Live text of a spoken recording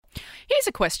Here's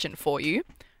a question for you.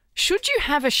 Should you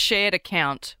have a shared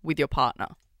account with your partner?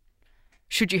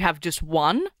 Should you have just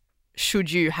one?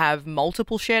 Should you have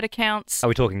multiple shared accounts? Are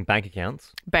we talking bank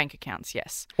accounts? Bank accounts,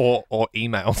 yes. Or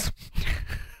emails.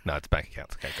 No, it's bank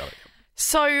accounts. Okay, got it.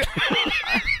 So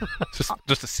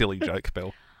just a silly joke,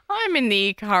 Belle. I'm in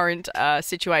the current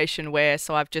situation where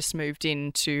I've just moved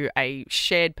into a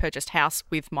shared purchased house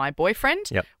with my boyfriend.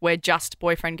 Yep. We're just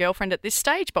boyfriend, girlfriend at this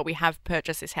stage, but we have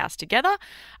purchased this house together.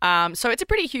 So it's a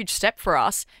pretty huge step for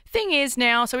us. Thing is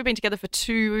now, so we've been together for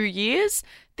 2 years.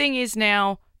 Thing is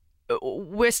now,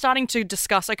 we're starting to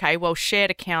discuss, okay, well,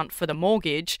 shared account for the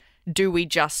mortgage. Do we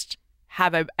just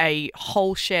have a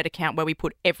whole shared account where we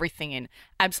put everything in?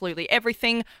 Absolutely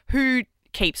everything. Who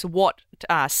keeps what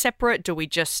separate? Do we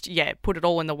just, put it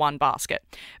all in the one basket?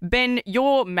 Ben,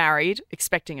 you're married,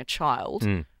 expecting a child.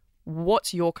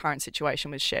 What's your current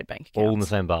situation with shared bank accounts? All in the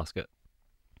same basket.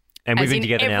 And we've been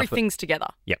together now. Everything's together.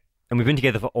 Yep. And we've been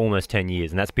together for almost 10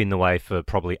 years, and that's been the way for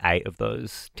probably 8 of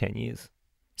those 10 years.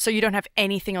 So you don't have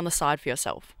anything on the side for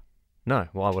yourself? No.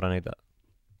 Why would I need that?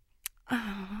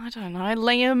 I don't know.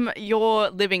 Liam,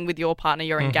 you're living with your partner.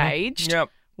 You're engaged. Yep.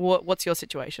 What's your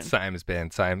situation? Same as Ben.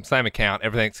 Same account.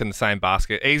 Everything's in the same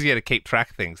basket. Easier to keep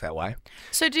track of things that way.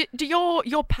 So do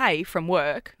your pay from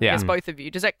work, as both of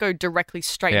you, does that go directly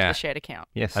straight to the shared account?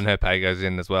 Yes. And her pay goes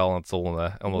in as well. And it's all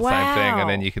the same thing. And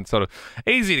then you can sort of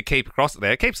easy to keep across it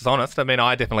there. It keeps us honest. I mean,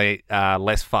 I definitely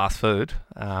less fast food.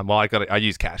 I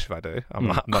use cash if I do. I'm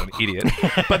not an idiot.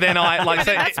 But then I like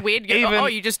say that's weird.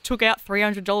 You just took out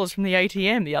 $300 from the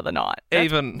ATM the other night.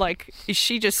 Is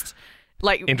she just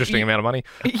like interesting amount of money?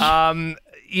 I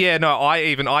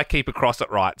keep across it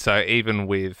right. So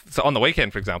even so on the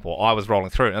weekend, for example, I was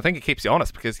rolling through, and I think it keeps you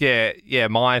honest because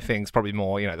my thing's probably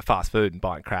more the fast food and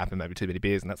buying crap and maybe too many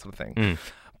beers and that sort of thing.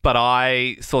 But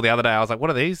I saw the other day, I was like, what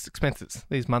are these expenses?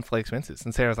 These monthly expenses?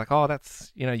 And Sarah's like, oh,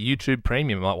 that's, YouTube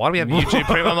Premium. I'm like, why do we have YouTube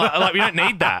Premium? I'm like, we don't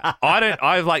need that.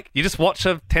 You just watch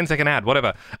a 10-second ad,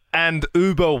 whatever. And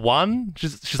Uber One,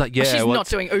 she's like, yeah. She's not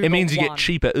doing Uber It means you One. get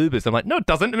cheaper Ubers. I'm like, no, it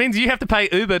doesn't. It means you have to pay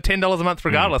Uber $10 a month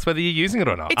regardless whether you're using it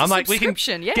or not. It's I'm a like, we can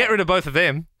subscription, get rid of both of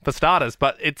them for starters.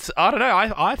 But I don't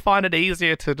know. I find it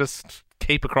easier to just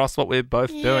keep across what we're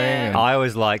both doing. I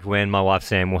always like when my wife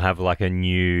Sam will have like a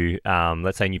new,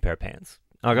 let's say, new pair of pants.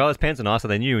 I go, oh, those pants are nice. Are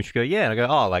they new? And she'll go, yeah. And I go,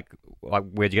 oh, like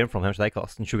where'd you get them from? How much do they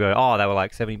cost? And she'll go, oh, they were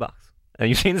like $70. And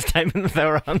you've seen the statement that they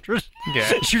were 100.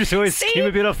 Yeah. She just always skim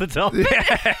a bit off the top.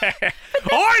 I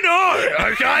know.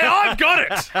 Okay, I've got it.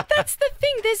 That's the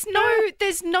thing.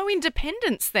 There's no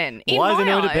independence then. Why is there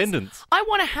no eyes, independence? I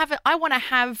want to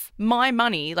have my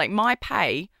money, like my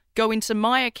pay, go into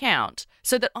my account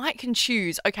so that I can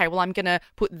choose, okay, well, I'm going to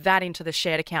put that into the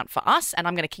shared account for us and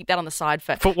I'm going to keep that on the side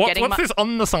for what's this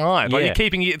on the side? Yeah. Like you're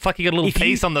keeping it's like you got a little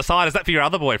piece on the side. Is that for your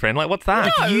other boyfriend? Like, what's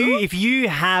that? No. If you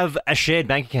have a shared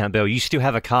bank account, Belle, you still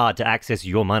have a card to access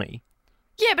your money.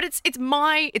 Yeah, but it's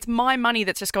my money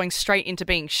that's just going straight into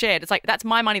being shared. It's like that's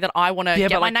my money that I want to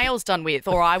get my nails done with,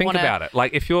 or I want to. Think about it.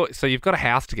 Like you've got a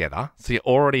house together, so you're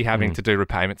already having to do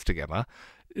repayments together.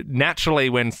 Naturally,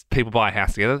 when people buy a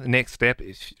house together, the next step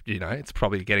is, it's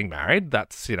probably getting married.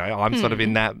 That's, I'm sort of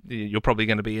in that, you're probably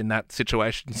going to be in that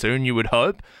situation soon, you would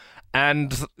hope.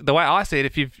 And the way I see it,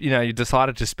 if you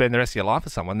decided to spend the rest of your life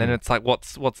with someone, then it's like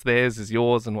what's theirs is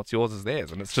yours and what's yours is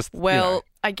theirs. And it's just,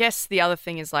 I guess the other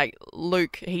thing is like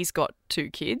Luke, he's got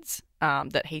 2 kids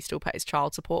that he still pays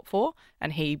child support for,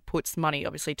 and he puts money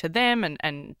obviously to them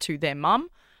and to their mum.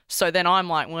 So then I'm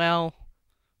like, well,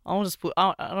 I'll just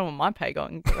I don't want my pay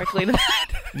going directly to that.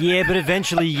 Yeah, but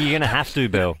eventually you're going to have to,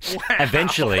 Belle. Wow.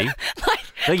 Eventually.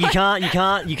 You can't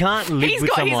live with someone. He's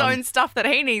got his own stuff that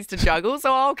he needs to juggle,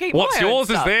 so I'll keep what's my own yours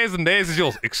stuff. is theirs and theirs is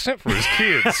yours, except for his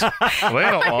kids.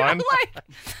 They're not mine.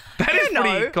 That is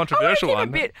pretty controversial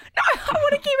one. I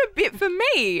want to keep a bit for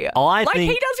me. I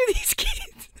think he does with his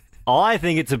kids. I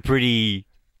think it's a pretty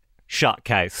shut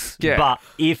case. Yeah. But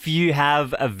if you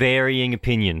have a varying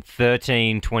opinion,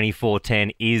 13, 24,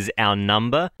 10 is our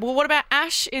number. Well, what about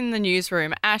Ash in the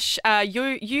newsroom? Ash,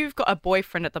 you've got a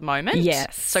boyfriend at the moment.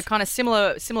 Yes. So kind of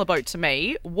similar boat to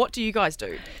me. What do you guys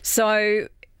do? So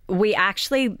we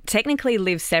actually technically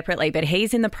live separately, but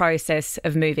he's in the process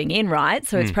of moving in, right?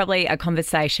 So it's probably a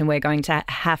conversation we're going to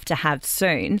have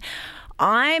soon.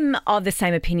 I'm of the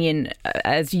same opinion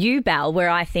as you, Belle,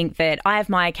 where I think that I have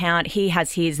my account, he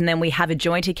has his, and then we have a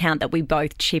joint account that we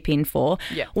both chip in for.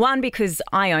 Yeah. One, because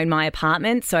I own my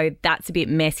apartment, so that's a bit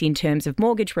messy in terms of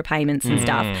mortgage repayments and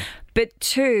stuff. But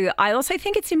 2, I also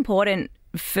think it's important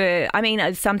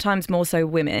sometimes more so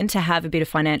women to have a bit of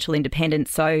financial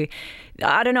independence. So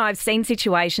I don't know, I've seen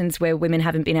situations where women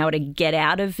haven't been able to get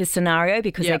out of a scenario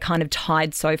because they're kind of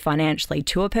tied so financially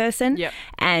to a person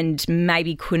and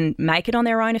maybe couldn't make it on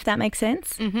their own, if that makes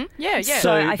sense. Mm-hmm. Yeah.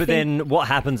 So, then what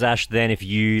happens, Ash, then if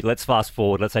let's fast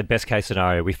forward, let's say best case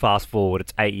scenario, we fast forward,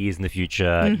 it's 8 years in the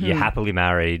future, you're happily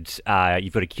married,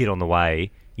 you've got a kid on the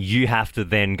way, you have to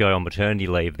then go on maternity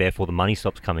leave, therefore the money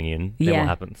stops coming in, then what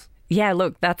happens? Yeah,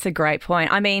 look, that's a great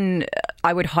point. I mean,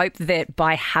 I would hope that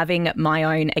by having my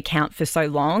own account for so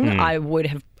long, I would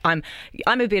have. I'm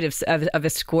a bit of a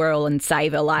squirrel and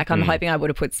saver. Like, I'm hoping I would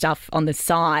have put stuff on the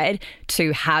side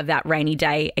to have that rainy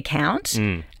day account.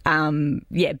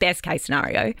 Best case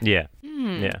scenario. Yeah.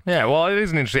 Yeah, well, it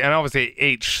is an interesting, and obviously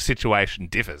each situation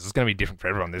differs. It's going to be different for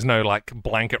everyone. There's no like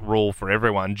blanket rule for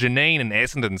everyone. Janine and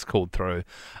Essendon's called through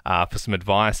for some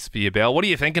advice for you, Belle. What are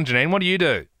you thinking, Janine? What do you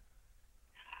do?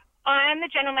 I'm the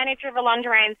general manager of a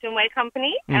lingerie and swimwear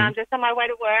company, and I'm just on my way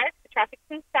to work. The traffic's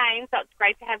insane, so it's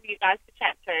great to have you guys to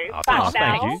chat to.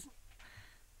 Thank you.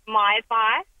 My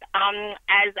advice,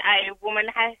 as a woman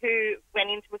who went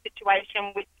into a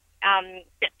situation with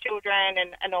stepchildren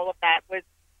and all of that, was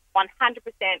 100%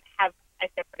 have a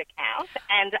separate account.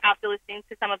 And after listening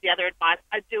to some of the other advice,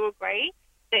 I do agree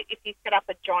that if you set up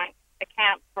a joint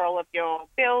account for all of your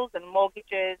bills and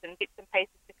mortgages and bits and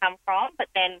pieces to come from, but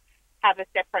then have a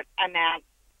separate amount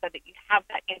so that you have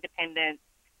that independence.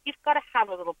 You've got to have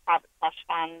a little private slush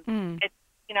fund. It's,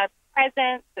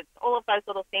 presents, it's all of those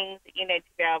little things that you need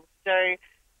to be able to do.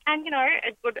 And,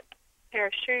 a good pair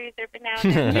of shoes every now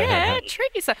and then. Yeah,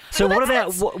 treat yourself. So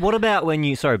what about when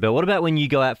you, sorry, Belle, what about when you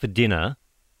go out for dinner?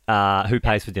 Who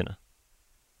pays for dinner?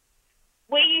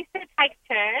 We used to take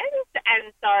turns,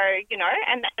 and so,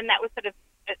 and that was sort of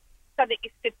so that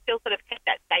you could still sort of keep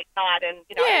that date night and,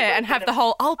 and have the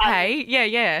whole, I'll pay. Yeah.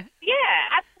 Yeah,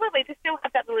 absolutely. To still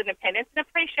have that little independence and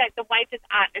appreciate the wages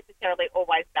aren't necessarily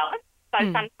always balanced. So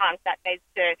sometimes that needs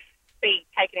to be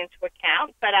taken into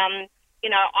account. But,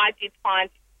 I did find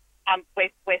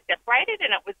we're separated,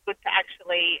 and it was good to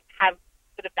actually have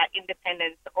sort of that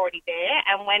independence already there.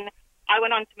 And when I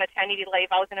went on to maternity leave,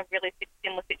 I was in a really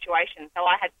similar situation. So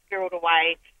I had squirreled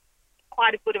away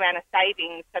quite a good amount of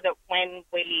savings so that when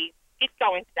we did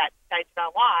go into that stage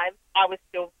of our lives, I was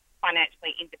still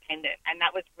financially independent. And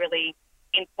that was really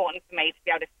important for me to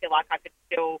be able to feel like I could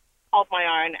still hold my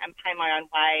own and pay my own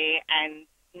way and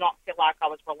not feel like I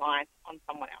was reliant on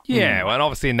someone else. Yeah, well, and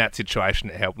obviously in that situation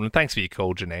it helped. And thanks for your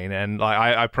call, Janine. And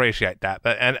I appreciate that.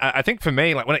 But I think for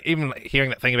me, even hearing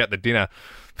that thing about the dinner,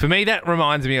 for me that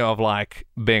reminds me of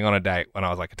being on a date when I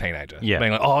was a teenager. Yeah,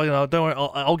 being don't worry,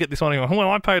 I'll get this one.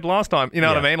 Well, I paid last time. You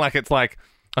know what I mean? It's like,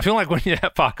 I feel like when you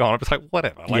fuck on, it's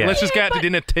whatever. Let's just go out to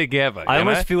dinner together. I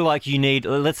almost feel like you need,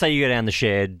 let's say you go down the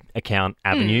shared account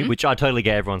avenue, which I totally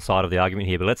get everyone's side of the argument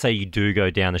here, but let's say you do go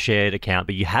down the shared account,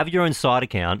 but you have your own side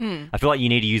account. I feel like you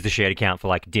need to use the shared account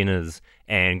for dinners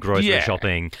and grocery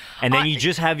shopping. And then you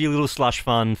just have your little slush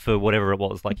fund for whatever it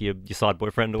was, your side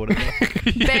boyfriend or whatever.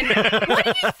 Ben, why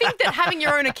do you think that having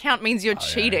your own account means you're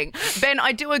cheating? Ben,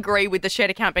 I do agree with the shared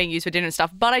account being used for dinner and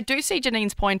stuff, but I do see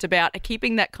Janine's point about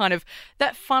keeping that kind of,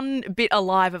 that fun bit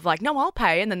alive of no, I'll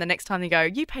pay, and then the next time you go,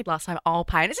 you paid last time, I'll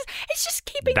pay. And it's just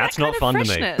keeping That's that kind not fun of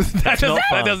freshness. to me. That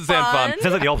doesn't sound fun. It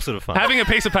sounds like the opposite of fun. Having a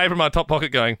piece of paper in my top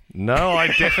pocket going, no, I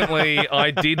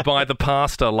did buy the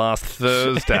pasta last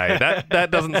Thursday. That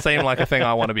doesn't seem like a thing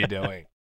I want to be doing.